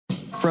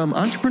From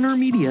Entrepreneur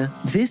Media,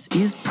 this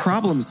is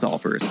Problem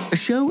Solvers, a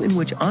show in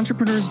which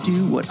entrepreneurs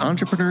do what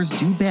entrepreneurs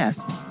do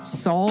best: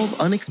 solve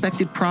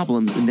unexpected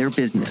problems in their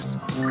business.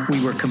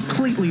 We were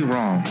completely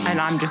wrong. And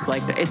I'm just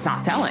like, it's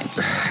not selling.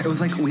 It was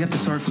like we have to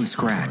start from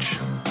scratch.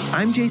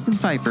 I'm Jason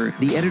Pfeiffer,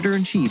 the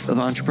editor-in-chief of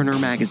Entrepreneur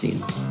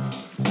Magazine.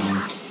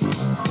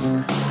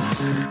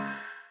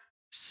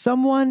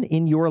 Someone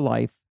in your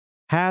life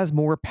has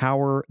more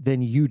power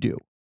than you do,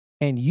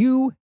 and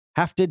you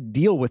have to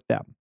deal with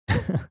them.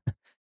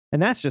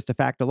 And that's just a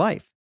fact of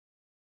life.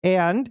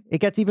 And it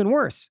gets even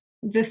worse.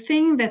 The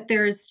thing that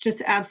there's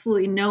just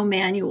absolutely no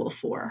manual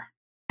for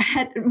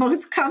at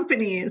most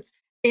companies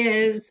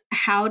is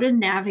how to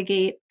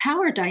navigate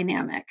power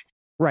dynamics.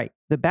 Right.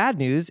 The bad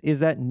news is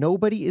that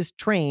nobody is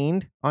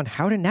trained on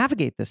how to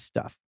navigate this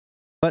stuff.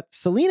 But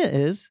Selena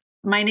is.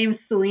 My name's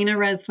Selena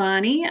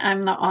Rezvani.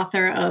 I'm the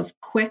author of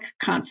Quick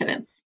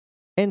Confidence.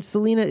 And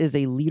Selena is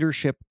a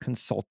leadership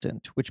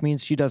consultant, which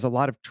means she does a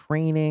lot of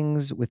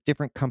trainings with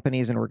different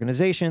companies and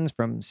organizations,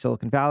 from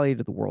Silicon Valley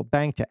to the World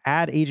Bank to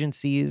ad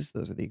agencies.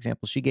 Those are the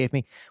examples she gave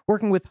me,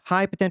 working with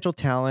high potential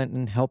talent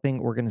and helping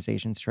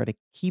organizations try to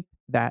keep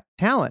that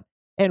talent.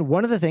 And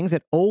one of the things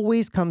that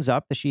always comes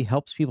up that she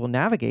helps people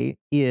navigate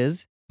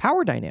is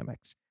power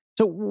dynamics.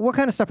 So what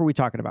kind of stuff are we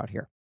talking about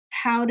here?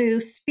 How to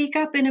speak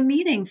up in a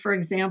meeting, for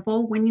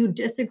example, when you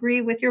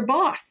disagree with your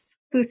boss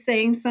who's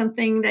saying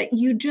something that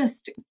you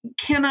just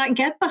cannot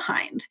get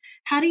behind.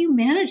 How do you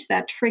manage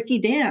that tricky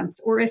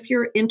dance? Or if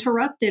you're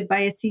interrupted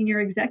by a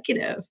senior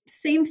executive?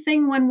 Same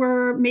thing when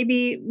we're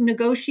maybe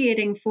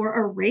negotiating for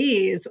a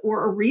raise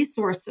or a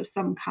resource of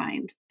some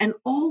kind. And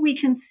all we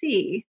can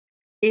see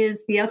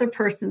is the other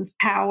person's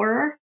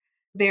power,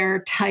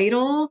 their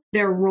title,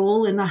 their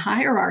role in the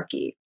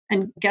hierarchy.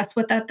 And guess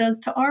what that does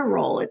to our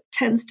role? It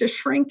tends to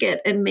shrink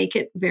it and make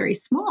it very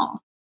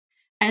small.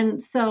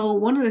 And so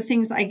one of the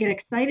things I get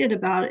excited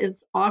about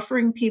is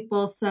offering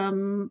people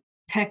some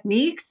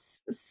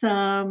techniques,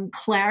 some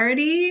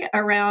clarity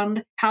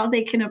around how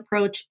they can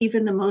approach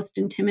even the most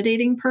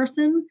intimidating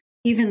person,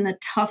 even the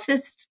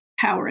toughest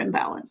power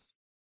imbalance.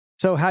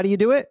 So how do you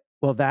do it?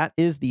 Well, that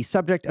is the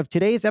subject of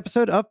today's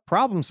episode of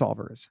Problem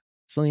Solvers.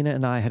 Selena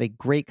and I had a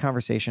great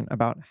conversation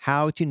about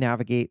how to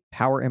navigate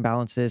power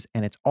imbalances,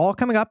 and it's all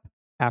coming up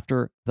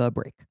after the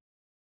break.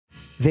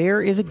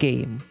 There is a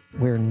game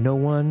where no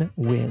one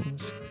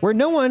wins, where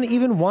no one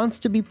even wants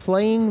to be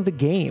playing the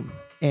game.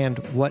 And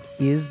what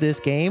is this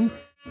game?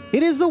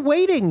 It is the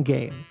waiting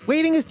game.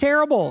 Waiting is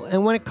terrible.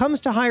 And when it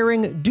comes to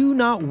hiring, do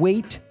not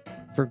wait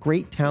for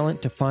great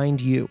talent to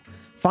find you.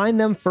 Find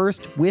them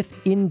first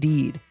with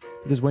Indeed.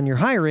 Because when you're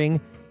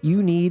hiring,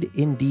 you need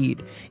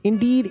Indeed.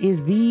 Indeed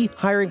is the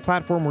hiring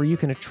platform where you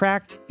can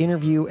attract,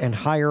 interview, and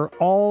hire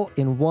all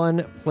in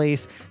one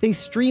place. They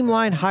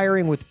streamline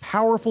hiring with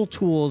powerful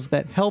tools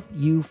that help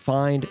you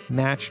find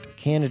matched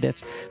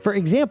candidates. For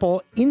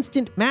example,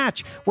 Instant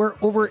Match, where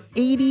over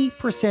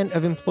 80%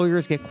 of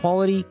employers get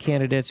quality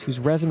candidates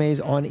whose resumes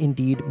on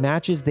Indeed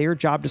matches their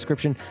job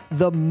description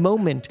the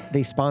moment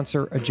they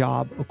sponsor a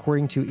job,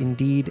 according to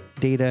Indeed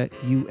Data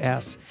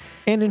US.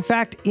 And in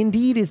fact,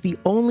 Indeed is the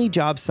only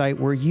job site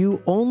where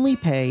you only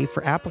pay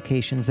for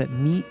applications that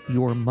meet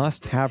your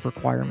must-have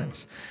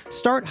requirements.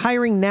 Start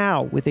hiring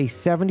now with a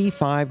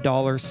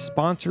 $75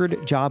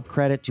 sponsored job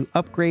credit to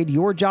upgrade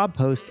your job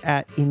post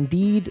at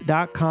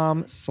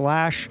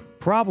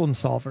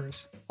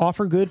Indeed.com/problemsolvers.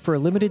 Offer good for a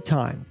limited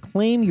time.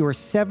 Claim your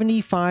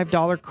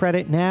 $75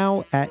 credit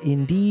now at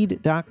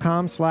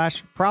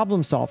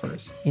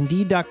Indeed.com/problemsolvers.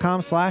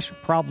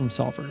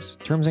 Indeed.com/problemsolvers.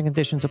 Terms and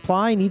conditions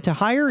apply. Need to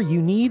hire?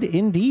 You need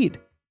Indeed.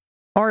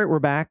 All right, we're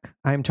back.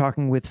 I'm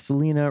talking with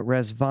Selena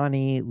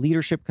Rezvani,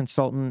 leadership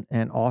consultant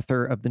and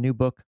author of the new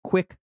book,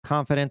 Quick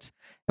Confidence.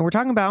 And we're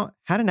talking about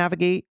how to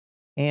navigate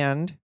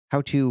and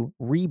how to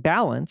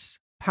rebalance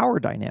power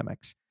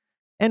dynamics.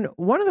 And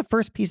one of the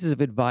first pieces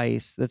of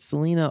advice that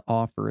Selena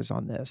offers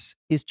on this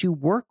is to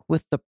work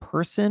with the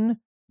person,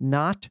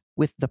 not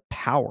with the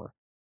power,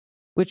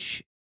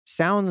 which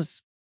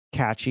sounds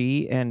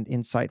catchy and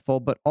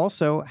insightful, but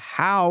also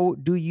how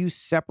do you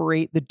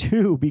separate the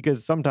two?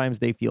 Because sometimes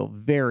they feel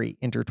very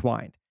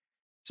intertwined.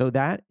 So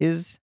that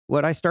is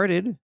what I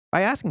started by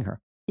asking her.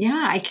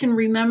 Yeah, I can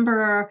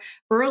remember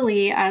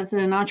early as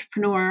an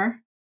entrepreneur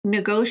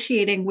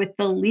negotiating with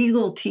the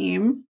legal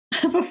team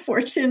of a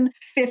Fortune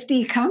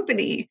 50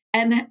 company.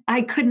 And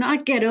I could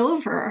not get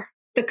over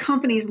the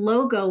company's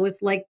logo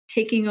was like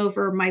taking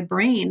over my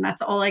brain.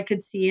 That's all I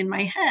could see in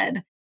my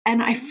head.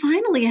 And I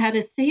finally had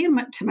to say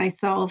to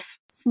myself,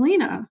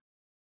 Selena,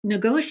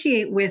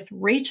 negotiate with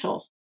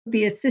Rachel,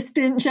 the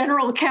assistant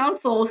general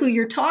counsel who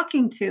you're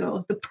talking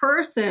to, the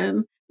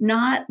person,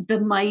 not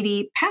the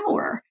mighty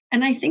power.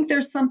 And I think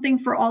there's something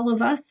for all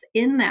of us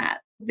in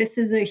that. This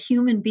is a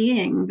human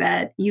being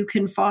that you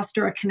can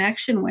foster a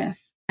connection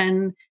with.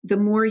 And the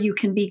more you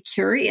can be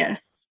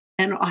curious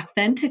and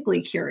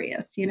authentically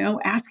curious,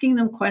 asking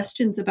them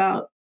questions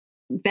about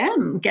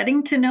them,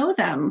 getting to know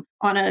them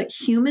on a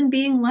human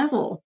being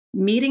level,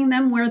 meeting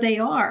them where they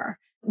are,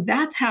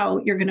 That's how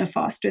you're going to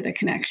foster the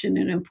connection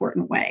in an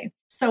important way.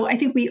 So I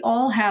think we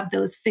all have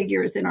those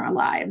figures in our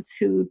lives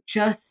who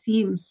just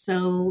seem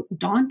so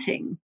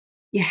daunting.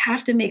 You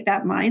have to make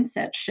that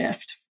mindset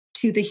shift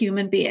to the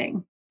human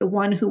being, the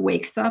one who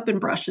wakes up and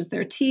brushes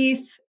their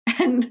teeth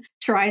and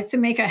tries to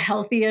make a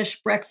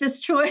healthy-ish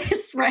breakfast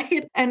choice,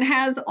 right? And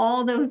has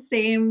all those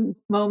same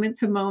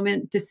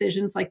moment-to-moment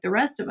decisions like the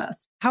rest of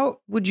us. How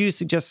would you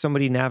suggest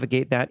somebody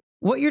navigate that?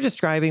 What you're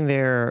describing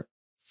there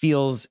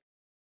feels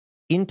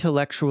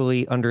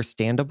intellectually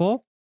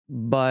understandable,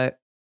 but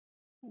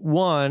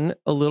one,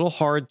 a little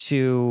hard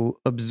to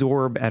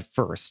absorb at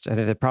first. I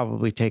think that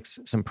probably takes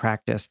some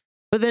practice.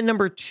 But then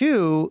number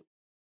two,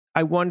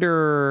 I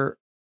wonder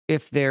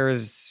if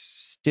there's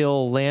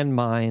still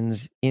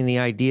landmines in the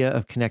idea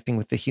of connecting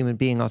with the human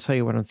being. I'll tell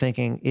you what I'm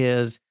thinking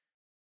is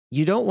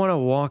you don't want to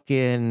walk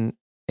in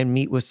and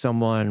meet with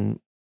someone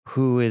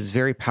who is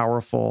very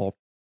powerful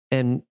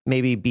and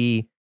maybe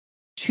be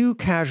too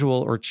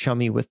casual or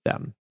chummy with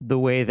them the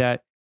way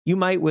that you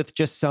might with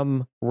just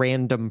some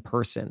random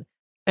person.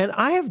 And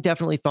I have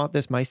definitely thought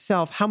this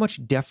myself. How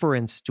much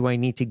deference do I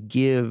need to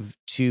give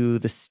to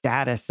the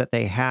status that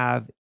they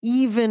have,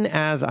 even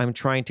as I'm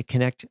trying to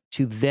connect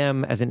to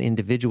them as an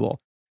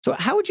individual? So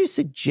how would you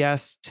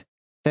suggest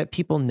that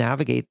people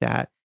navigate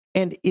that?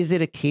 And is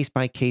it a case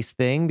by case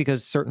thing?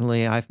 Because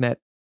certainly I've met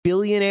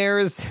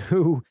billionaires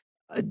who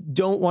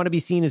don't want to be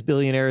seen as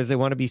billionaires. They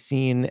want to be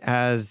seen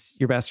as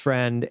your best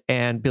friend,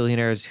 and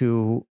billionaires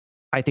who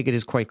I think it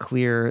is quite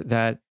clear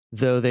that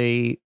though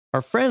they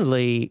are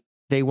friendly,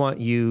 they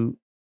want you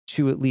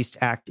to at least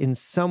act in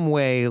some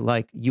way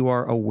like you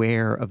are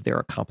aware of their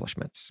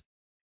accomplishments.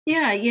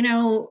 Yeah,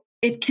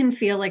 it can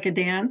feel like a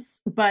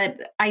dance,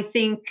 but I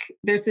think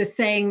there's this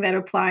saying that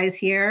applies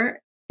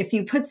here. If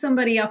you put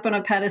somebody up on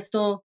a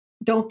pedestal,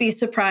 don't be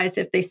surprised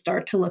if they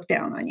start to look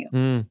down on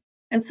you.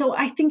 And so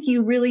I think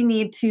you really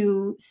need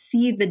to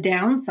see the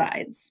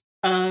downsides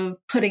of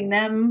putting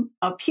them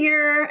up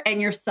here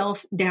and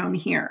yourself down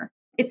here.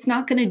 It's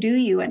not going to do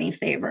you any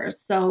favors.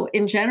 So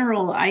in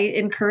general, I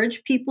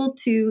encourage people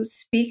to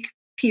speak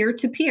peer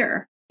to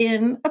peer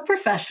in a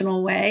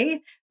professional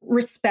way,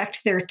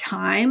 respect their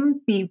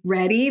time, be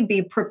ready,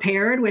 be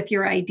prepared with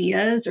your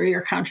ideas or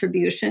your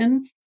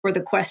contribution or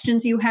the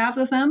questions you have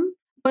of them,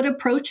 but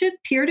approach it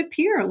peer to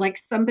peer, like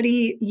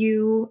somebody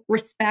you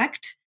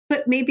respect,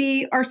 but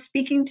maybe are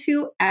speaking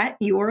to at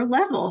your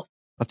level.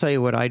 I'll tell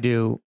you what I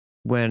do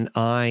when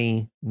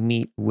I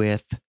meet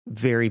with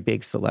very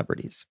big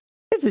celebrities.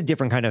 It's a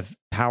different kind of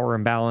power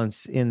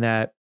imbalance in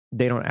that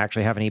they don't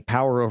actually have any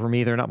power over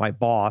me. They're not my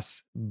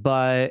boss,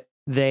 but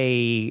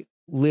they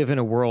live in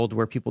a world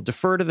where people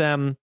defer to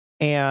them.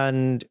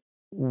 And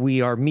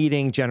we are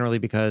meeting generally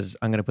because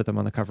I'm going to put them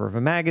on the cover of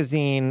a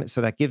magazine. So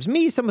that gives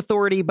me some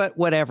authority, but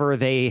whatever,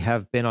 they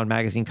have been on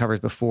magazine covers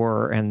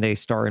before and they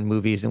star in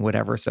movies and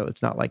whatever. So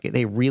it's not like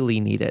they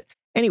really need it.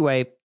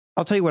 Anyway,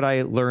 I'll tell you what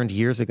I learned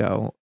years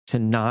ago to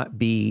not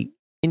be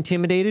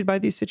intimidated by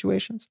these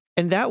situations.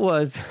 And that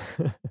was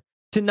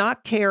to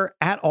not care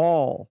at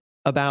all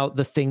about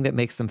the thing that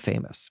makes them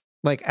famous.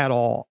 Like at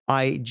all.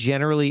 I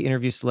generally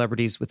interview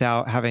celebrities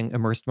without having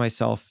immersed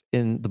myself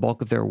in the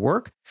bulk of their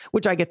work,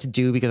 which I get to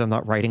do because I'm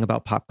not writing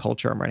about pop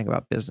culture. I'm writing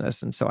about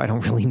business. And so I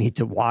don't really need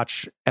to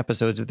watch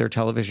episodes of their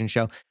television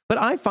show. But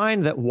I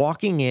find that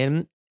walking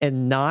in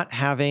and not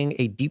having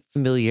a deep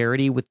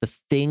familiarity with the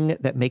thing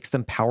that makes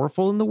them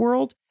powerful in the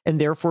world,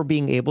 and therefore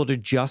being able to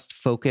just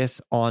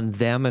focus on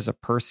them as a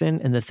person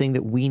and the thing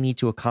that we need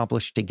to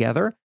accomplish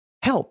together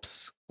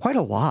helps quite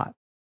a lot.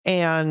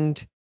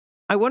 And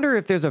I wonder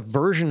if there's a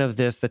version of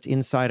this that's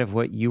inside of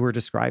what you were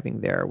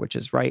describing there, which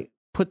is, right,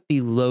 put the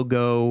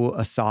logo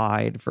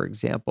aside, for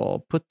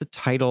example, put the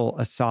title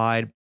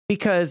aside,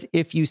 because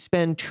if you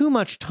spend too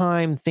much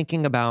time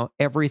thinking about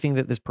everything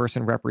that this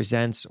person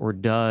represents or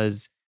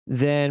does,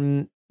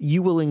 then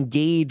you will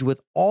engage with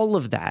all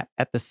of that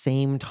at the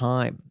same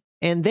time.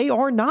 And they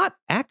are not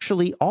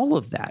actually all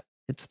of that.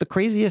 It's the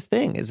craziest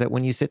thing is that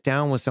when you sit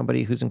down with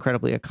somebody who's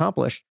incredibly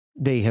accomplished,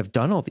 they have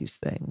done all these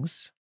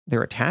things.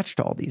 They're attached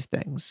to all these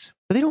things,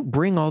 but they don't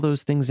bring all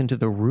those things into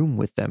the room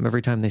with them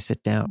every time they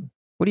sit down.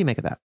 What do you make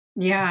of that?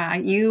 Yeah,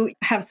 you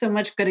have so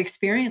much good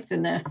experience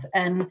in this.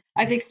 And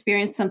I've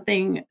experienced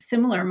something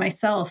similar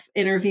myself,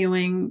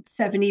 interviewing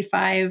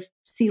 75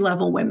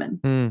 C-level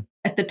women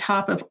at the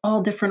top of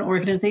all different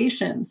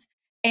organizations.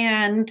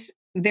 And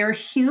their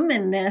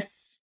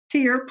humanness, to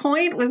your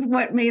point, was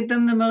what made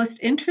them the most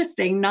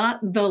interesting,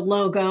 not the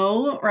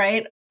logo,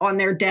 right, on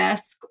their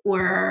desk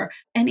or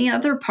any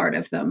other part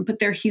of them, but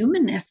their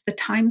humanness, the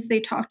times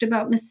they talked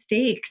about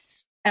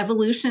mistakes,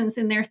 evolutions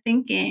in their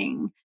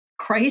thinking,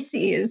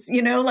 crises,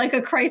 like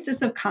a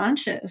crisis of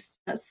conscience.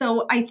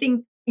 So I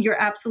think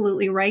you're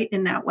absolutely right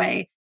in that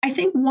way. I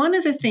think one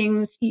of the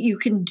things you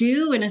can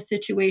do in a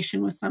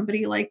situation with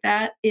somebody like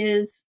that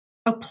is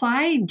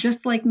apply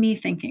just like me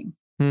thinking.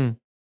 What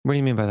do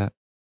you mean by that?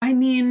 I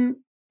mean,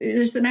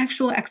 there's an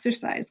actual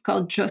exercise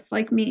called Just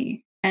Like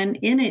Me. And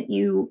in it,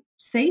 you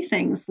say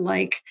things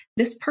like,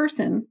 this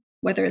person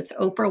whether it's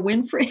Oprah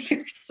Winfrey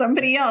or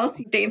somebody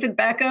else, David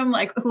Beckham,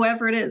 like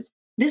whoever it is,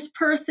 this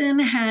person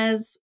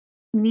has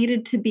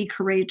needed to be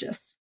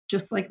courageous,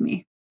 just like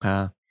me.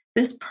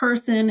 This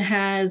person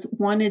has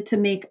wanted to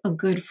make a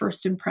good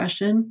first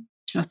impression,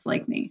 just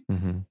like me.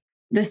 Mm-hmm.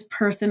 This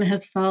person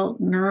has felt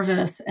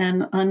nervous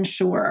and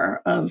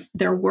unsure of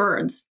their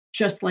words,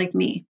 just like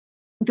me.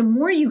 The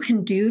more you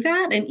can do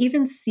that and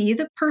even see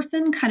the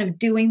person kind of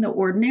doing the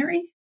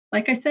ordinary,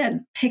 like I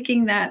said,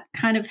 picking that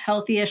kind of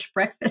healthy-ish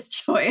breakfast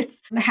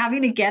choice,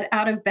 having to get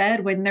out of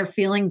bed when they're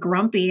feeling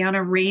grumpy on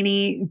a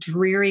rainy,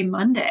 dreary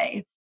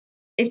Monday,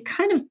 it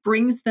kind of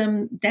brings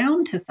them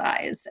down to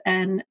size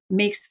and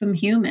makes them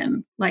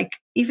human. Like,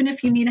 even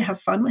if you need to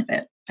have fun with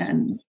it.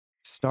 And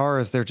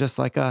stars, they're just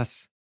like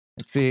us.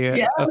 It's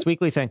the Us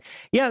Weekly thing.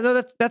 Yeah,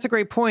 no, that's a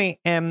great point.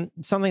 And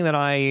something that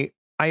I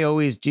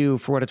always do,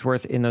 for what it's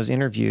worth, in those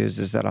interviews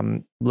is that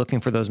I'm looking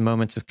for those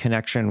moments of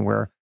connection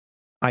where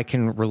I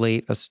can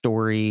relate a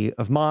story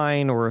of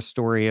mine or a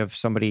story of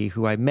somebody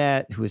who I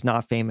met who is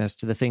not famous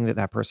to the thing that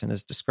that person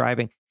is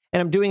describing.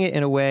 And I'm doing it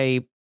in a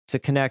way to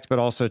connect, but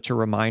also to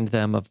remind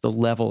them of the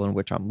level in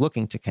which I'm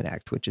looking to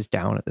connect, which is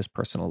down at this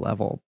personal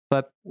level.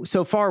 But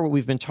so far, what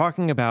we've been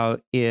talking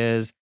about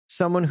is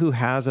someone who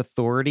has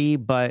authority,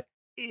 but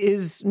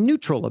is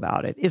neutral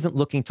about it, isn't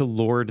looking to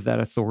lord that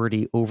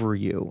authority over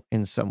you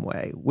in some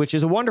way, which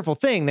is a wonderful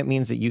thing. That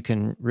means that you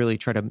can really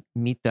try to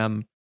meet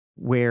them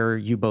where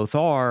you both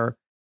are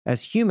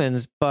as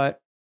humans. But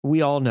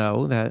we all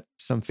know that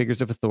some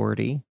figures of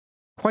authority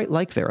quite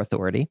like their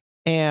authority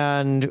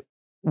and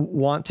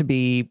want to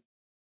be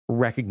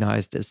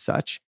recognized as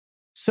such.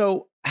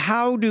 So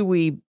how do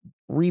we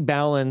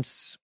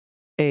rebalance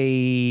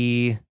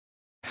a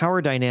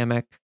power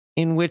dynamic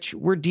in which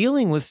we're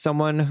dealing with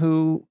someone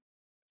who,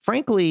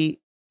 frankly,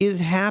 is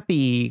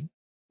happy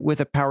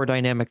with a power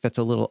dynamic that's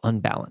a little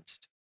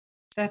unbalanced?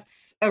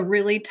 That's a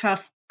really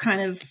tough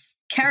kind of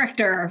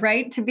character,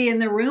 right, to be in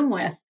the room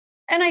with.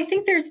 And I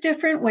think there's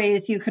different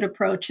ways you could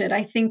approach it.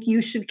 I think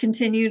you should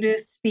continue to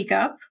speak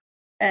up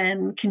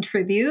and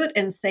contribute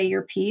and say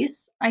your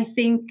piece. I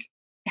think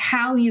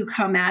how you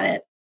come at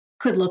it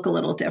could look a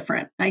little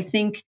different. I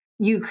think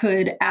you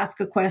could ask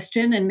a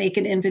question and make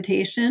an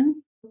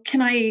invitation.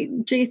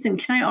 Jason,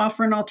 can I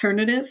offer an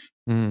alternative?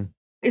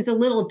 Is a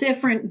little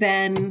different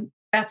than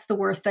that's the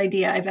worst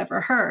idea I've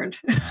ever heard.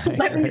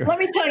 let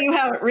me tell you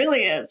how it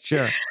really is.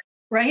 Sure.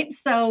 Right?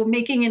 So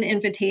making an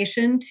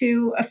invitation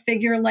to a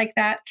figure like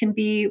that can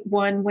be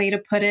one way to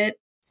put it.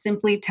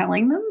 Simply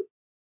telling them,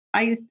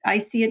 I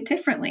see it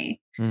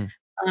differently.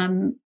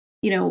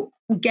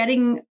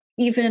 Getting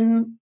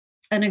even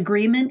an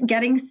agreement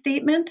getting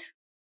statement,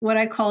 what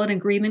I call an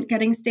agreement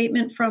getting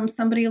statement from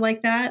somebody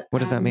like that. What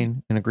does that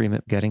mean, an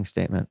agreement getting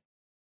statement?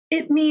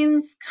 It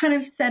means kind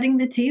of setting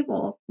the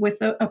table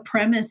with a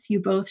premise you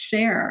both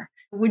share.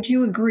 Would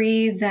you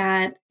agree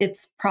that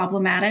it's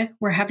problematic?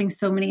 We're having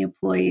so many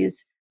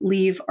employees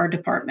leave our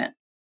department.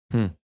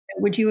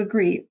 Would you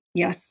agree?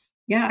 Yes.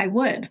 Yeah, I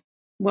would.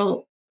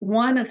 Well,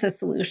 one of the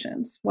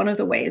solutions, one of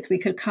the ways we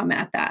could come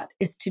at that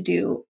is to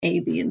do A,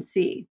 B, and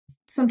C.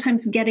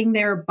 Sometimes getting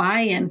their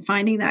buy-in,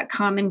 finding that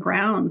common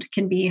ground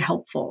can be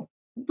helpful.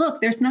 Look,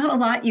 there's not a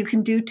lot you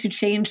can do to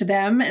change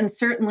them and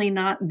certainly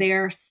not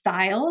their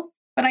style,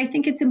 but I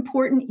think it's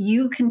important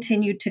you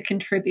continue to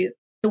contribute.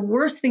 The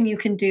worst thing you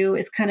can do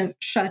is kind of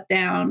shut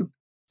down,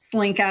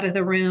 slink out of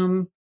the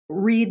room,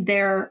 read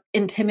their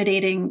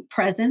intimidating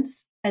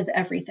presence as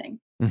everything.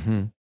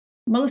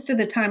 Most of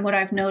the time, what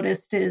I've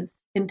noticed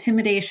is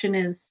intimidation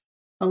is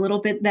a little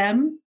bit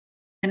them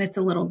and it's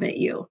a little bit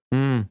you.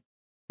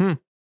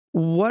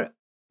 What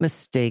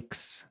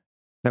mistakes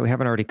that we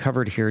haven't already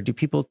covered here do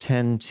people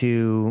tend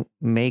to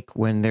make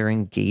when they're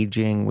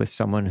engaging with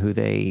someone who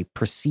they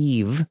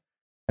perceive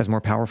as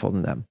more powerful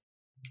than them?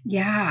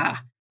 Yeah.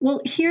 Well,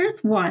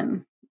 here's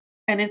one,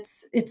 and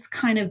it's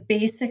kind of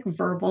basic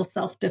verbal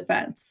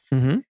self-defense.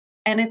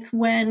 And it's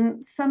when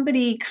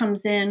somebody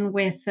comes in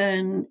with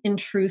an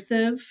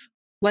intrusive,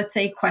 let's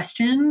say,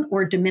 question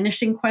or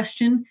diminishing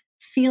question,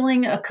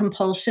 feeling a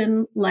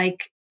compulsion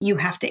like you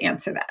have to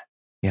answer that.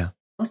 Yeah.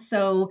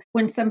 So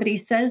when somebody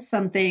says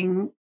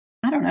something,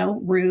 I don't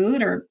know,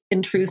 rude or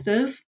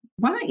intrusive,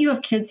 why don't you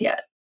have kids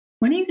yet?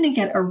 When are you going to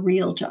get a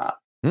real job?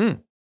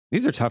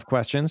 These are tough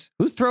questions.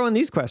 Who's throwing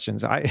these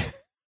questions?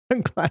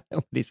 I'm glad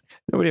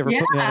nobody ever put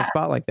me on the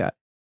spot like that.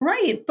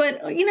 Right.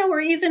 But,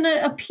 or even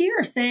a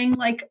peer saying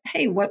like,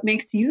 hey, what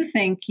makes you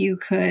think you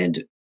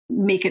could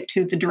make it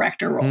to the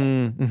director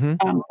role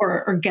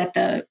or get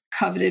the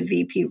coveted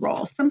VP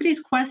role?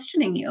 Somebody's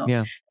questioning you.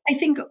 Yeah. I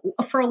think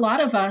for a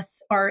lot of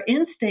us, our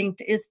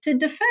instinct is to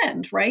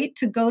defend, right?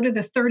 To go to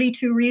the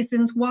 32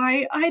 reasons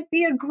why I'd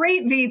be a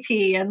great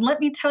VP. And let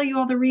me tell you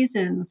all the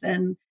reasons.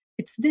 And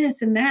it's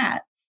this and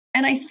that.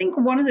 And I think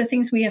one of the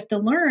things we have to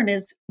learn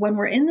is when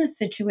we're in this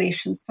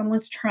situation,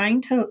 someone's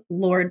trying to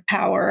lord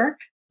power,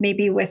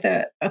 maybe with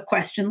a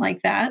question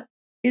like that,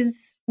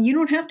 is you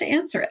don't have to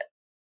answer it.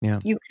 Yeah.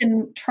 You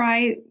can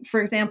try, for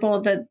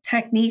example, the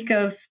technique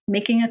of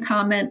making a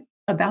comment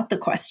about the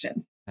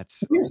question.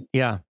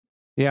 Yeah.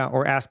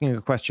 Or asking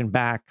a question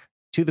back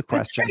to the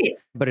question, That's right.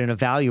 but an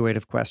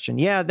evaluative question.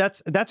 Yeah,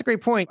 that's a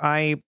great point.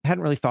 I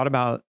hadn't really thought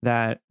about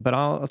that, but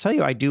I'll tell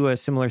you, I do a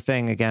similar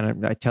thing.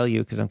 Again, I tell you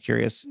because I'm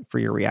curious for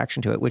your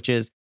reaction to it, which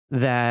is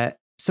that.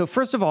 So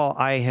first of all,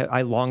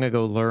 I long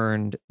ago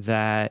learned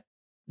that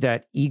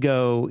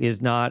ego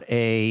is not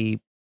a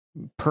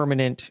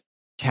permanent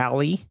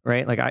tally,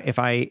 right? Like if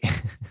I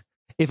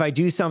if I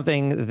do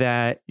something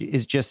that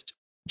is just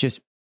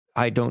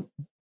I don't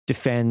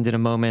defend in a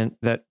moment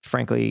that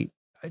frankly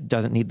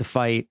doesn't need the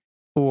fight,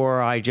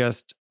 or I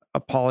just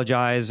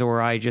apologize,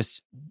 or I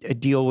just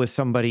deal with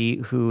somebody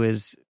who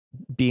is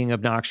being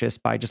obnoxious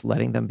by just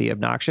letting them be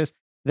obnoxious,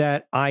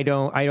 that I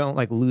don't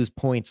like lose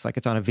points like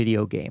it's on a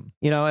video game.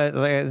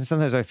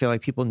 Sometimes I feel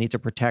like people need to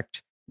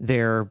protect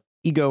their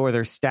ego or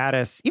their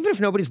status, even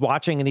if nobody's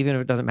watching and even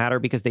if it doesn't matter,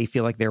 because they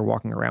feel like they're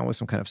walking around with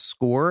some kind of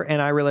score.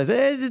 And I realize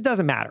it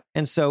doesn't matter.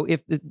 And so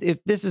if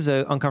this is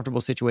an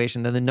uncomfortable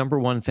situation, then the number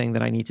one thing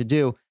that I need to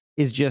do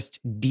is just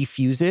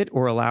defuse it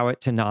or allow it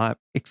to not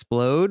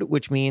explode,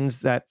 which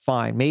means that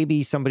fine,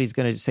 maybe somebody's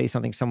going to say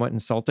something somewhat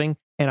insulting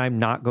and I'm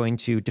not going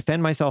to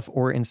defend myself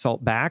or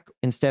insult back.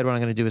 Instead, what I'm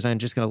going to do is I'm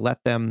just going to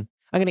I'm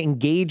going to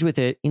engage with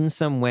it in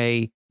some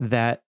way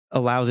that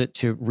allows it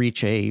to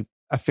reach a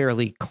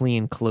fairly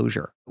clean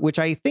closure, which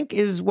I think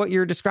is what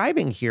you're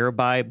describing here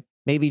by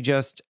maybe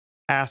just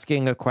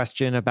asking a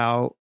question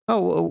about,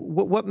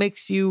 what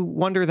makes you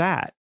wonder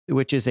that,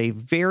 which is a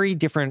very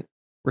different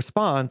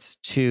response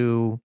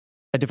to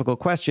a difficult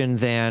question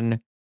than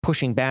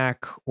pushing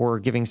back or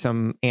giving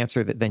some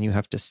answer that then you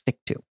have to stick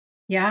to.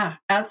 Yeah,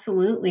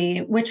 absolutely.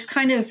 Which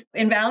kind of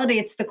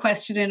invalidates the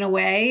question in a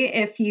way.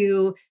 If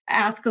you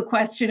ask a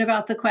question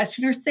about the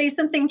question or say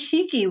something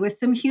cheeky with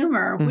some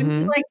humor,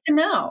 wouldn't you like to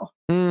know?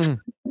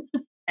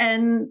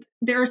 And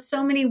there are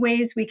so many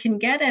ways we can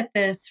get at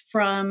this,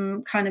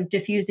 from kind of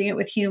diffusing it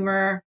with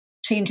humor,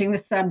 changing the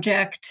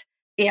subject,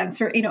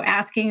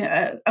 asking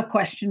a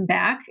question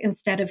back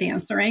instead of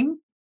answering.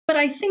 But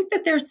I think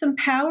that there's some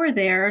power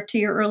there, to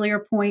your earlier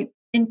point,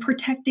 in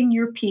protecting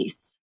your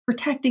peace.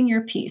 Protecting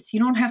your peace. You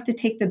don't have to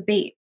take the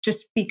bait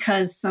just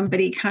because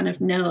somebody kind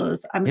of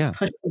knows I'm going to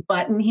push a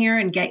button here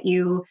and get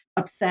you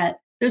upset.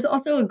 There's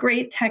also a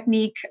great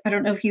technique. I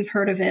don't know if you've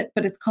heard of it,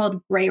 but it's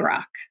called gray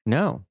rock.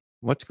 No.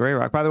 What's gray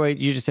rock? By the way,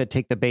 you just said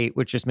take the bait,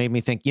 which just made me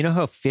think, you know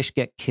how fish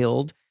get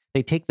killed?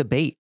 They take the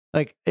bait.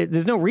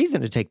 There's no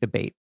reason to take the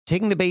bait.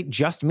 Taking the bait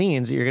just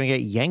means that you're going to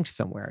get yanked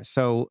somewhere.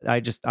 So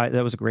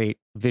that was a great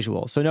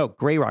visual. So no,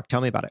 gray rock,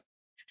 tell me about it.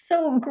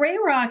 So gray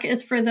rock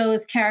is for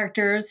those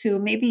characters who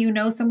maybe you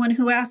know someone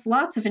who asks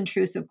lots of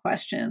intrusive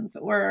questions,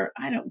 or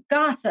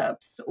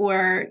gossips,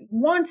 or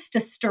wants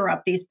to stir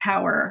up these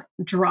power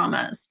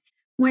dramas.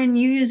 When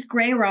you use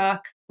gray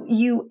rock,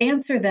 you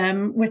answer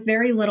them with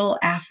very little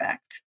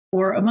affect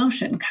or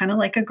emotion, kind of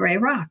like a gray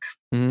rock.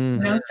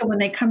 So when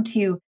they come to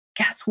you,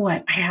 guess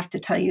what? I have to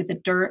tell you the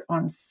dirt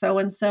on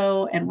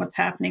so-and-so and what's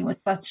happening with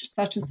such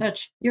and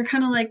such. You're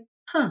kind of like,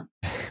 huh.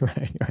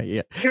 Right,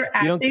 yeah. You're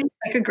acting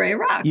like a gray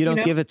rock. You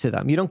don't give it to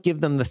them. You don't give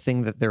them the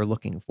thing that they're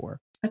looking for.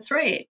 That's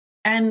right.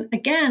 And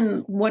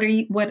again, what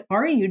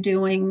are you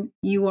doing?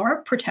 You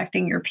are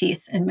protecting your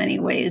peace in many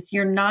ways.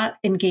 You're not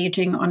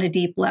engaging on a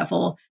deep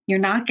level. You're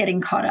not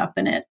getting caught up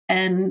in it.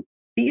 And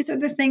these are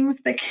the things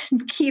that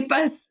can keep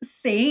us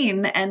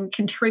sane and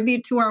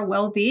contribute to our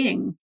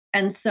well-being.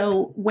 And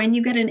so when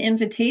you get an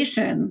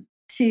invitation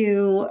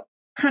to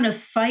kind of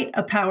fight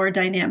a power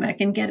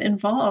dynamic and get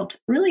involved,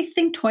 really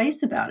think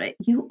twice about it.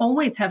 You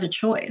always have a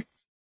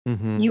choice.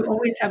 You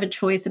always have a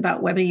choice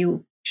about whether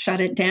you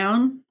shut it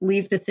down,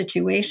 leave the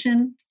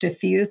situation,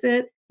 diffuse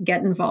it,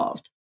 get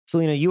involved.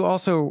 Selena, you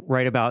also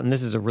write about, and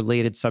this is a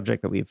related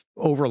subject that we've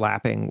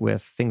overlapping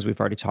with things we've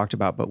already talked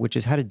about, but which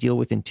is how to deal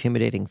with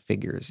intimidating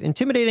figures.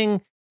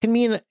 Intimidating can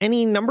mean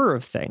any number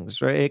of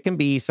things, right? It can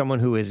be someone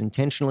who is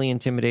intentionally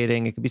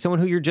intimidating. It could be someone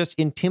who you're just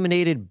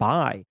intimidated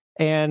by.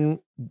 And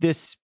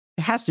this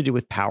has to do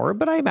with power,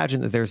 but I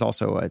imagine that there's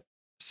also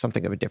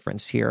something of a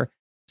difference here.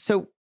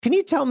 So can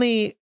you tell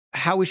me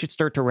how we should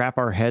start to wrap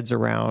our heads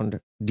around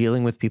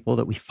dealing with people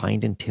that we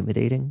find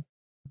intimidating?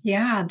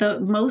 Yeah, the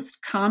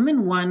most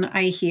common one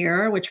I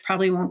hear, which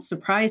probably won't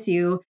surprise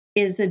you,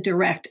 is a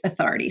direct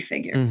authority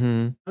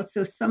figure.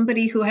 So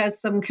somebody who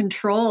has some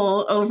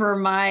control over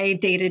my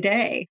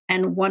day-to-day.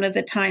 And one of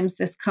the times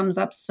this comes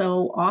up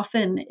so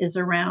often is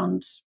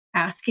around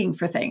asking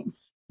for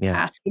things,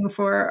 asking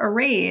for a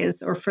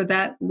raise or for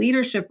that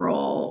leadership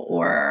role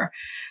or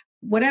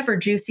whatever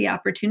juicy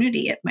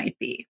opportunity it might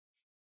be.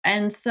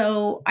 And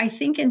so I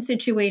think in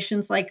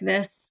situations like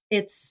this,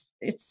 it's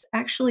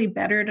actually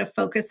better to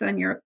focus on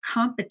your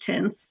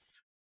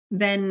competence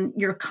than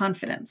your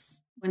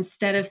confidence.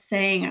 Instead of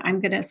saying, I'm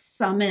going to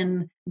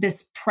summon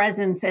this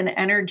presence and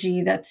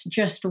energy that's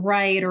just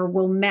right or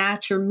will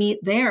match or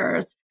meet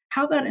theirs,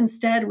 how about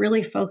instead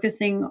really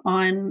focusing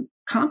on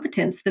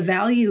competence, the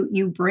value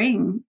you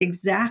bring,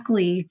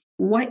 exactly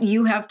what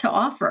you have to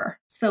offer.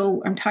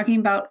 So I'm talking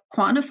about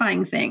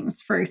quantifying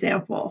things, for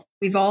example.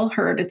 We've all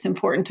heard it's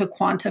important to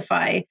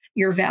quantify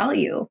your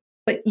value,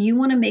 but you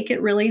want to make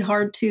it really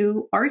hard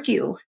to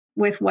argue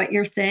with what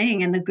you're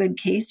saying and the good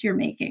case you're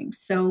making.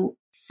 So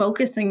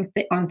focusing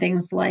on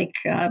things like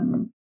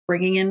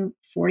bringing in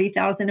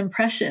 40,000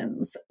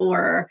 impressions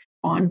or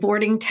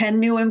onboarding 10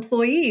 new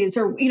employees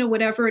or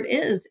whatever it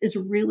is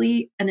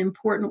really an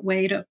important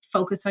way to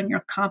focus on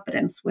your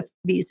competence with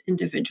these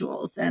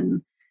individuals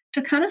and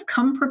to kind of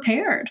come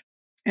prepared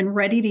and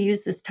ready to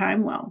use this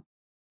time well.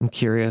 I'm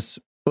curious,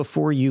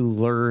 before you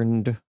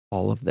learned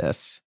all of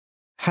this,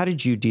 how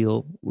did you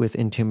deal with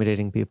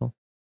intimidating people?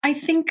 I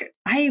think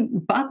I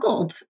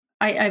buckled.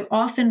 I've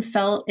often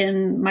felt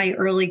in my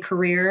early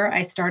career,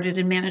 I started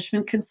in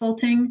management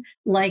consulting,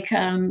 like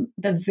the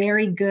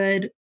very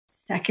good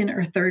second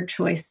or third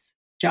choice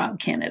job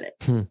candidate.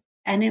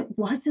 And it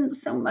wasn't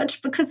so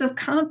much because of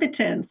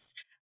competence,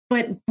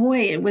 but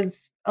boy, it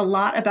was a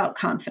lot about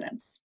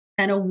confidence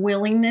and a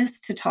willingness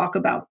to talk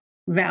about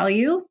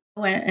value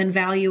and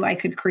value I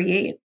could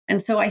create.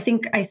 And so I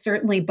think I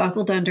certainly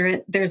buckled under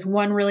it. There's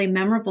one really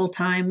memorable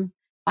time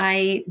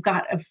I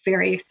got a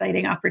very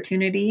exciting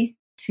opportunity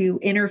to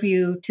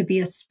interview to be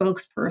a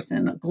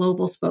spokesperson, a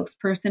global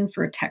spokesperson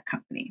for a tech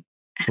company.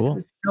 Cool. I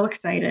was so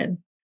excited.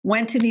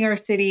 Went to New York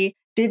City,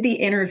 did the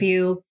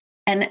interview.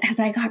 And as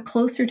I got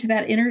closer to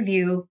that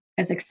interview,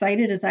 as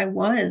excited as I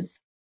was,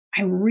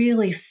 I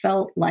really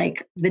felt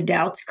like the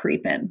doubts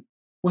creep in.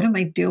 What am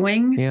I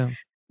doing? Yeah.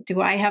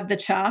 Do I have the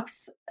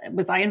chops?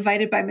 Was I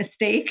invited by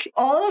mistake?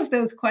 All of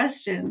those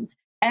questions.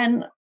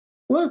 And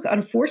look,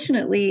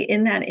 unfortunately,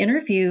 in that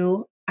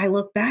interview, I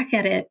look back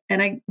at it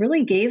and I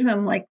really gave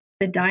them like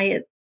the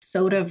diet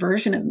soda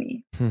version of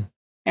me.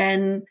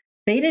 And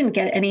they didn't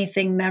get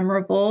anything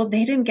memorable.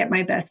 They didn't get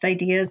my best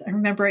ideas. I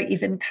remember I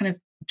even kind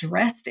of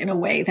dressed in a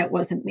way that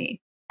wasn't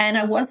me. And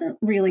I wasn't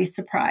really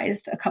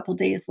surprised a couple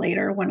days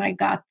later when I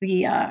got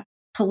the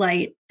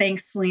polite,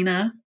 thanks,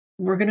 Selena.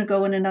 We're going to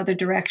go in another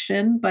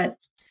direction, but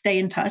stay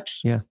in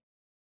touch. Yeah.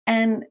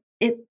 And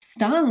it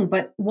stung,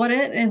 but what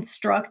an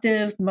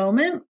instructive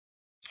moment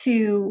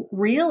to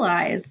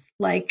realize,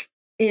 like,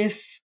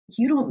 if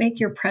you don't make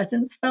your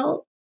presence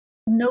felt,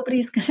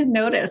 nobody's going to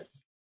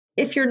notice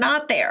if you're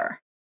not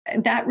there.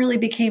 That really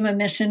became a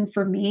mission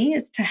for me,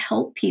 is to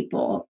help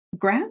people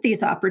grab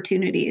these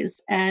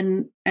opportunities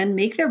and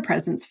make their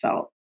presence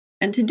felt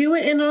and to do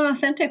it in an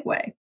authentic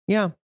way.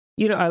 Yeah.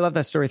 I love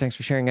that story. Thanks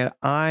for sharing it.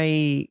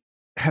 I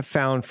have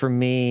found for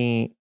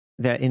me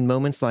that in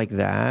moments like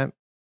that,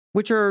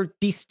 which are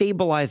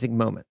destabilizing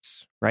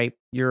moments, right?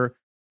 You're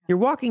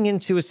walking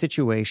into a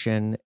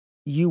situation,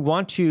 you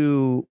want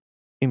to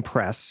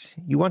impress,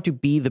 you want to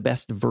be the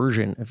best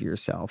version of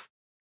yourself,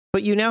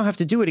 but you now have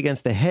to do it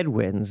against the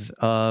headwinds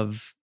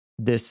of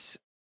this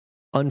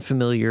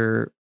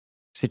unfamiliar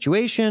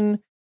situation,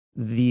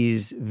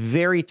 these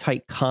very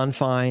tight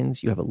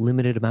confines. You have a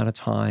limited amount of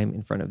time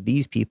in front of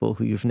these people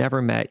who you've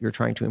never met. You're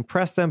trying to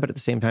impress them, but at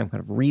the same time,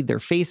 kind of read their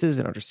faces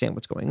and understand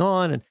what's going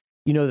on. And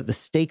you know that the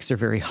stakes are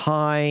very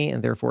high,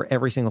 and therefore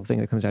every single thing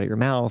that comes out of your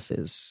mouth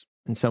is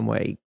in some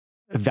way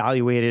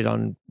evaluated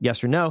on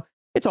yes or no.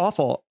 It's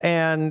awful.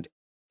 And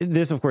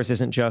this, of course,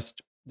 isn't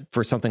just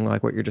for something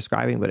like what you're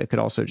describing, but it could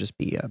also just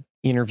be an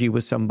interview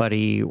with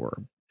somebody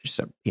or just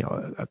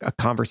a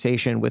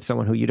conversation with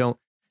someone who you don't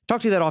talk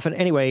to that often.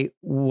 Anyway,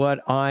 what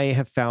I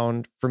have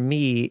found for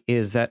me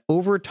is that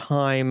over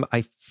time,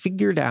 I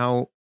figured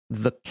out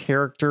the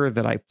character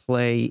that I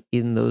play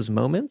in those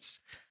moments.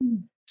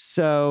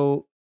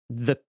 So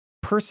the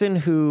person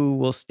who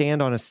will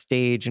stand on a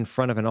stage in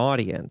front of an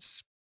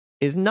audience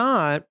is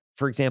not,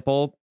 for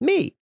example,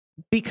 me,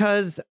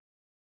 because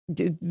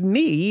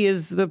me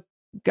is the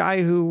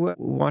guy who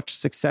watched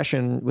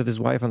Succession with his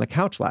wife on the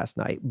couch last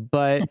night.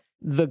 But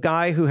the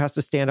guy who has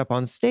to stand up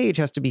on stage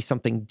has to be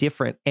something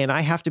different. And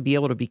I have to be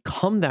able to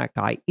become that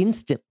guy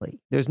instantly.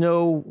 There's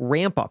no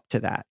ramp up to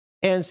that.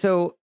 And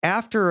so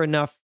after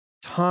enough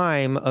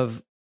time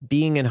of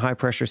being in high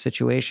pressure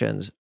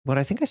situations, what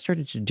I think I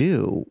started to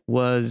do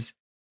was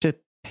to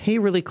pay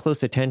really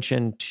close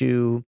attention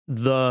to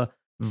the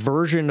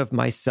version of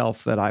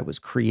myself that I was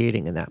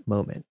creating in that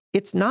moment.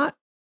 It's not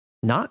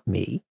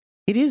me.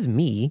 It is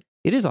me.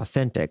 It is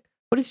authentic,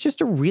 but it's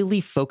just a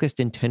really focused,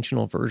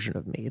 intentional version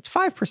of me. It's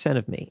 5%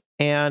 of me.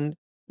 And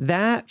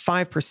that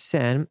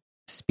 5%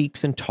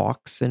 speaks and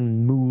talks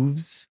and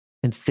moves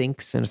and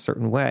thinks in a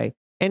certain way.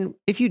 And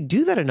if you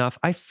do that enough,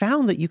 I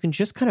found that you can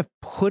just kind of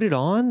put it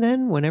on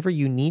then whenever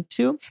you need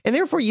to. And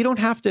therefore, you don't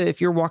have to,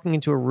 if you're walking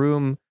into a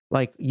room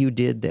like you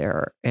did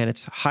there, and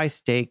it's high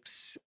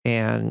stakes,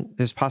 and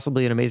there's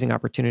possibly an amazing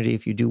opportunity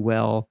if you do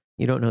well,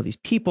 you don't know these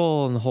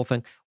people and the whole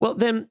thing, well,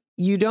 then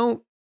you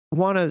don't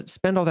want to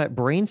spend all that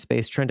brain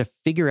space trying to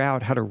figure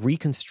out how to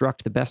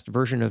reconstruct the best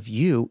version of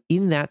you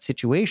in that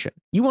situation.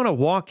 You want to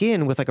walk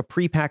in with like a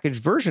prepackaged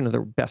version of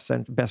the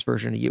best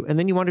version of you. And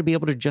then you want to be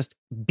able to just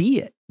be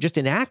it, just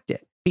enact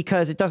it,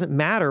 because it doesn't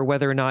matter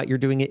whether or not you're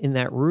doing it in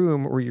that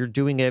room or you're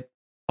doing it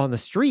on the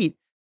street.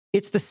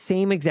 It's the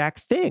same exact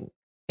thing.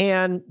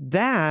 And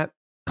that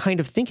kind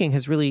of thinking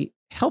has really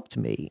helped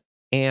me.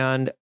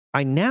 And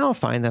I now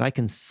find that I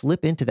can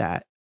slip into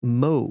that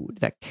mode,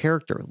 that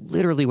character,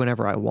 literally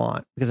whenever I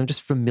want, because I'm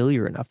just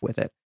familiar enough with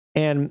it.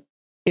 And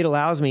it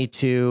allows me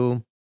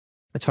to,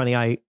 it's funny,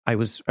 I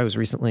was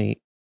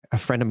recently, a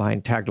friend of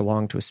mine tagged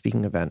along to a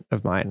speaking event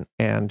of mine,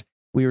 and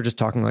we were just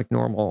talking like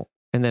normal.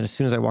 And then as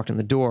soon as I walked in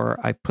the door,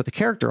 I put the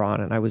character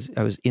on, and I was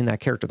in that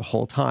character the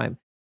whole time.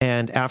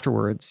 And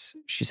afterwards,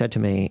 she said to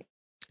me,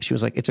 she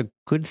was like, it's a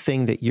good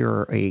thing that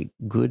you're a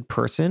good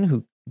person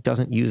who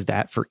doesn't use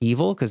that for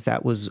evil, because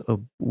that was a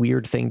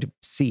weird thing to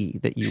see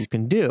that you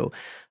can do.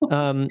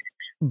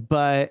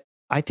 But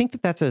I think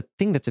that that's a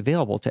thing that's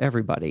available to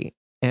everybody.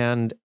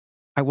 And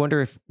I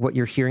wonder if what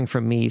you're hearing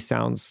from me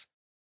sounds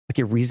like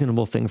a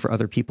reasonable thing for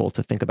other people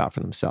to think about for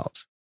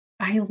themselves.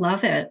 I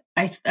love it.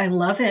 I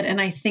love it.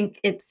 And I think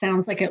it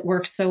sounds like it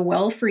works so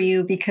well for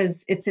you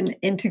because it's an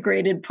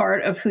integrated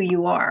part of who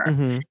you are.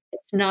 Mm-hmm.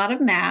 It's not a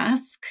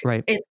mask.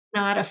 Right. It's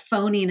not a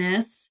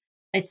phoniness.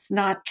 It's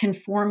not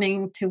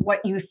conforming to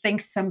what you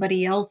think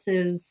somebody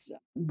else's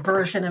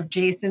version of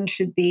Jason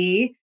should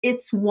be.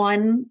 It's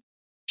one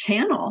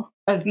channel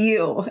of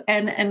you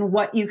and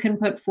what you can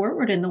put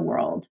forward in the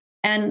world.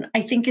 And I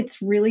think it's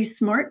really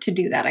smart to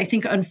do that. I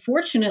think,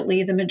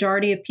 unfortunately, the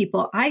majority of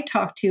people I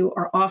talk to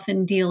are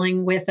often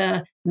dealing with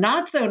a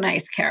not so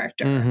nice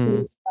character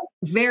who's a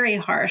very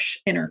harsh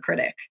inner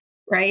critic,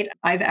 right?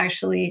 I've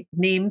actually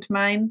named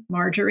mine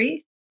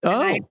Marjorie. And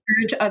I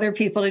encourage other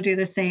people to do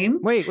the same.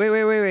 Wait.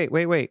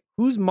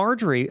 Who's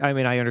Marjorie? I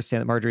mean, I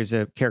understand that Marjorie is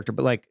a character,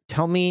 but like,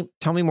 tell me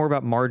more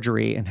about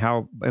Marjorie and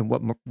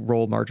what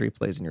role Marjorie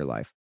plays in your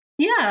life.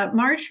 Yeah,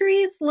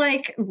 Marjorie's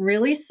like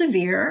really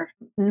severe,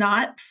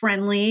 not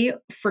friendly,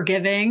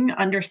 forgiving,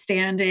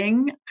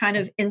 understanding, kind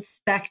of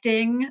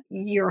inspecting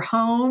your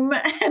home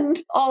and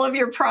all of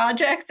your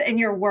projects and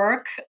your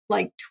work,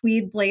 like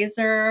tweed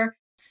blazer,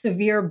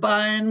 severe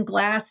bun,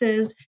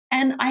 glasses.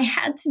 And I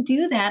had to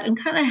do that and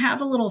kind of have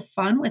a little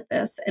fun with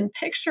this and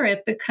picture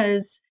it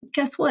because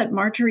guess what?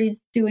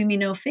 Marjorie's doing me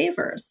no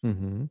favors.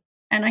 Mm-hmm.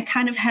 And I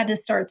kind of had to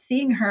start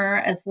seeing her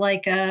as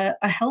like a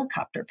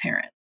helicopter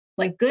parent.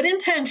 Like good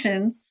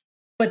intentions,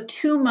 but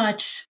too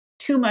much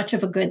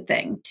of a good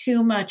thing,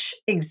 too much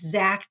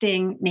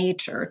exacting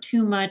nature,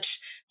 too much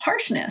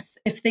harshness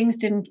if things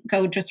didn't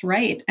go just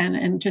right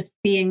and just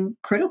being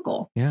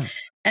critical. Yeah.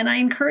 And I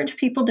encourage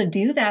people to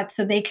do that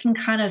so they can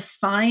kind of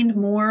find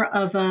more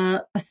of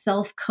a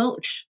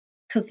self-coach.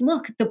 Because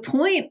look, the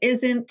point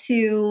isn't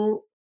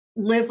to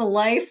live a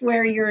life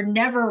where you're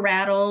never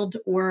rattled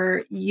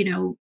or,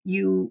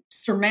 you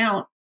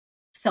surmount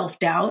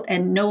self-doubt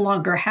and no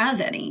longer have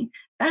any.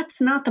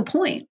 That's not the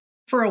point.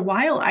 For a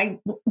while, I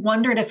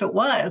wondered if it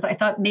was. I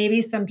thought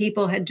maybe some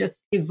people had just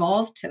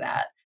evolved to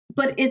that.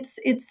 But it's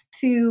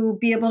to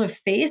be able to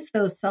face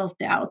those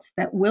self-doubts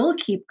that will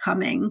keep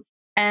coming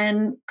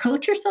and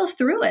coach yourself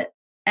through it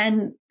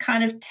and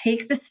kind of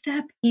take the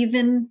step,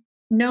 even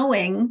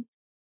knowing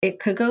it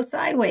could go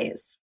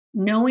sideways,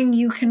 knowing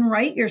you can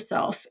right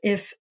yourself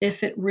if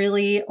it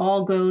really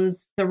all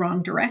goes the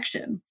wrong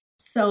direction.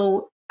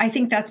 So I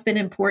think that's been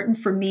important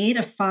for me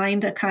to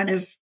find a kind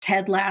of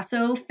Ted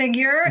Lasso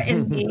figure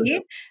in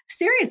me.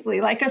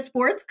 Seriously, like a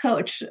sports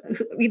coach.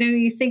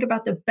 You think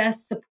about the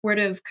best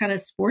supportive kind of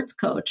sports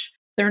coach.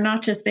 They're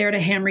not just there to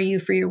hammer you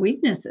for your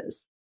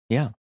weaknesses.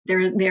 Yeah.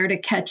 They're there to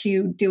catch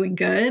you doing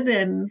good.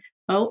 And,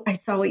 oh, I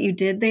saw what you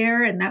did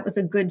there. And that was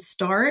a good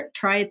start.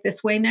 Try it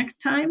this way next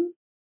time.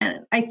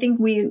 And I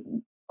think we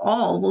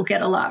all will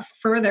get a lot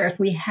further if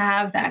we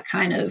have that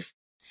kind of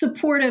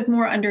supportive,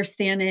 more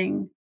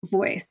understanding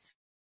voice.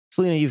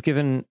 Selena, you've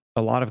given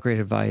a lot of great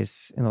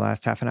advice in the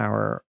last half an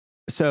hour.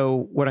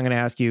 So what I'm going to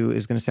ask you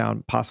is going to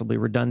sound possibly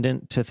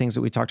redundant to things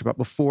that we talked about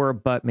before,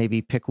 but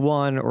maybe pick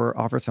one or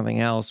offer something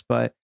else.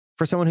 But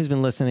for someone who's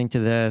been listening to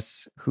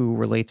this, who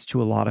relates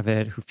to a lot of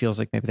it, who feels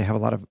like maybe they have a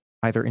lot of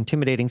either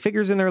intimidating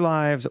figures in their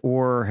lives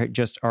or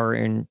just are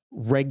in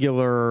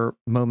regular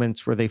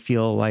moments where they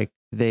feel like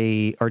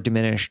they are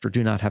diminished or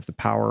do not have the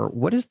power,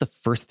 what is the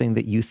first thing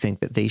that you think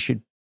that they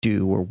should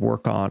do or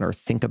work on or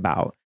think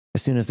about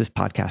as soon as this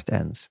podcast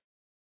ends?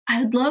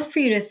 I would love for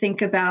you to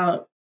think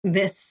about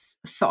this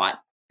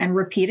thought and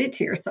repeat it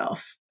to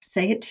yourself.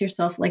 Say it to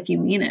yourself like you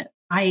mean it.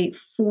 I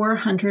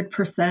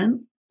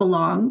 400%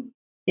 belong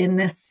in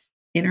this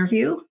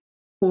interview,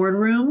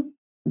 boardroom,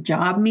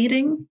 job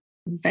meeting,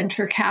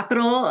 venture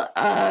capital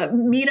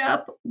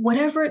meetup,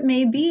 whatever it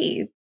may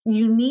be.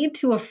 You need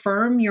to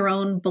affirm your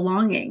own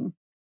belonging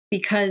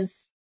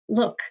because,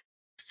 look,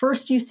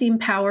 first you seem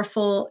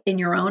powerful in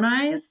your own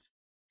eyes.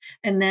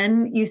 And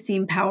then you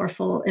seem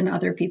powerful in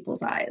other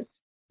people's eyes.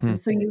 And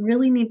so you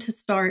really need to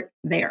start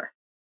there.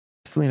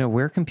 Selena,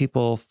 where can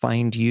people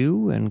find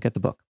you and get the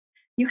book?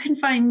 You can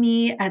find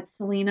me at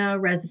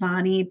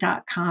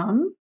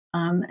selenarezvani.com.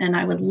 And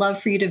I would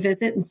love for you to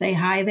visit and say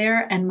hi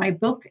there. And my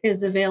book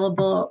is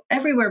available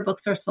everywhere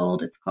books are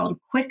sold. It's called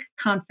Quick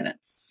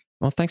Confidence.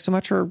 Well, thanks so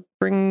much for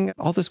bringing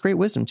all this great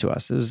wisdom to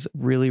us. It was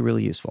really,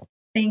 really useful.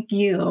 Thank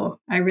you.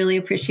 I really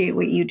appreciate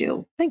what you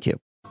do. Thank you.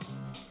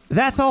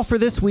 That's all for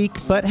this week,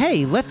 but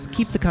hey, let's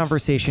keep the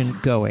conversation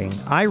going.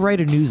 I write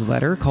a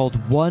newsletter called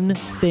One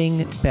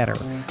Thing Better,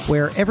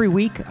 where every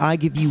week I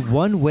give you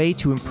one way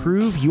to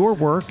improve your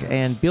work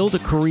and build a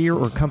career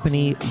or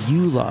company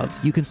you love.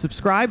 You can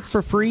subscribe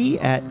for free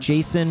at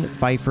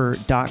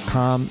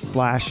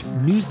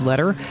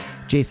jasonfeifer.com/newsletter.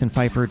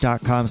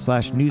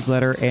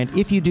 jasonfeifer.com/newsletter. And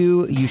if you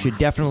do, you should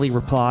definitely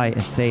reply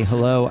and say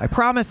hello. I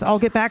promise I'll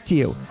get back to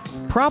you.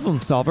 Problem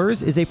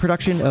Solvers is a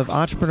production of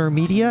Entrepreneur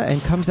Media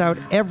and comes out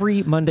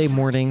every Monday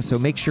morning, so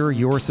make sure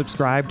you're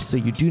subscribed so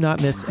you do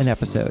not miss an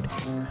episode.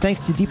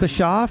 Thanks to Deepa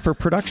Shah for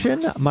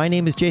production. My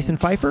name is Jason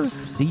Feifer.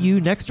 See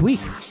you next week.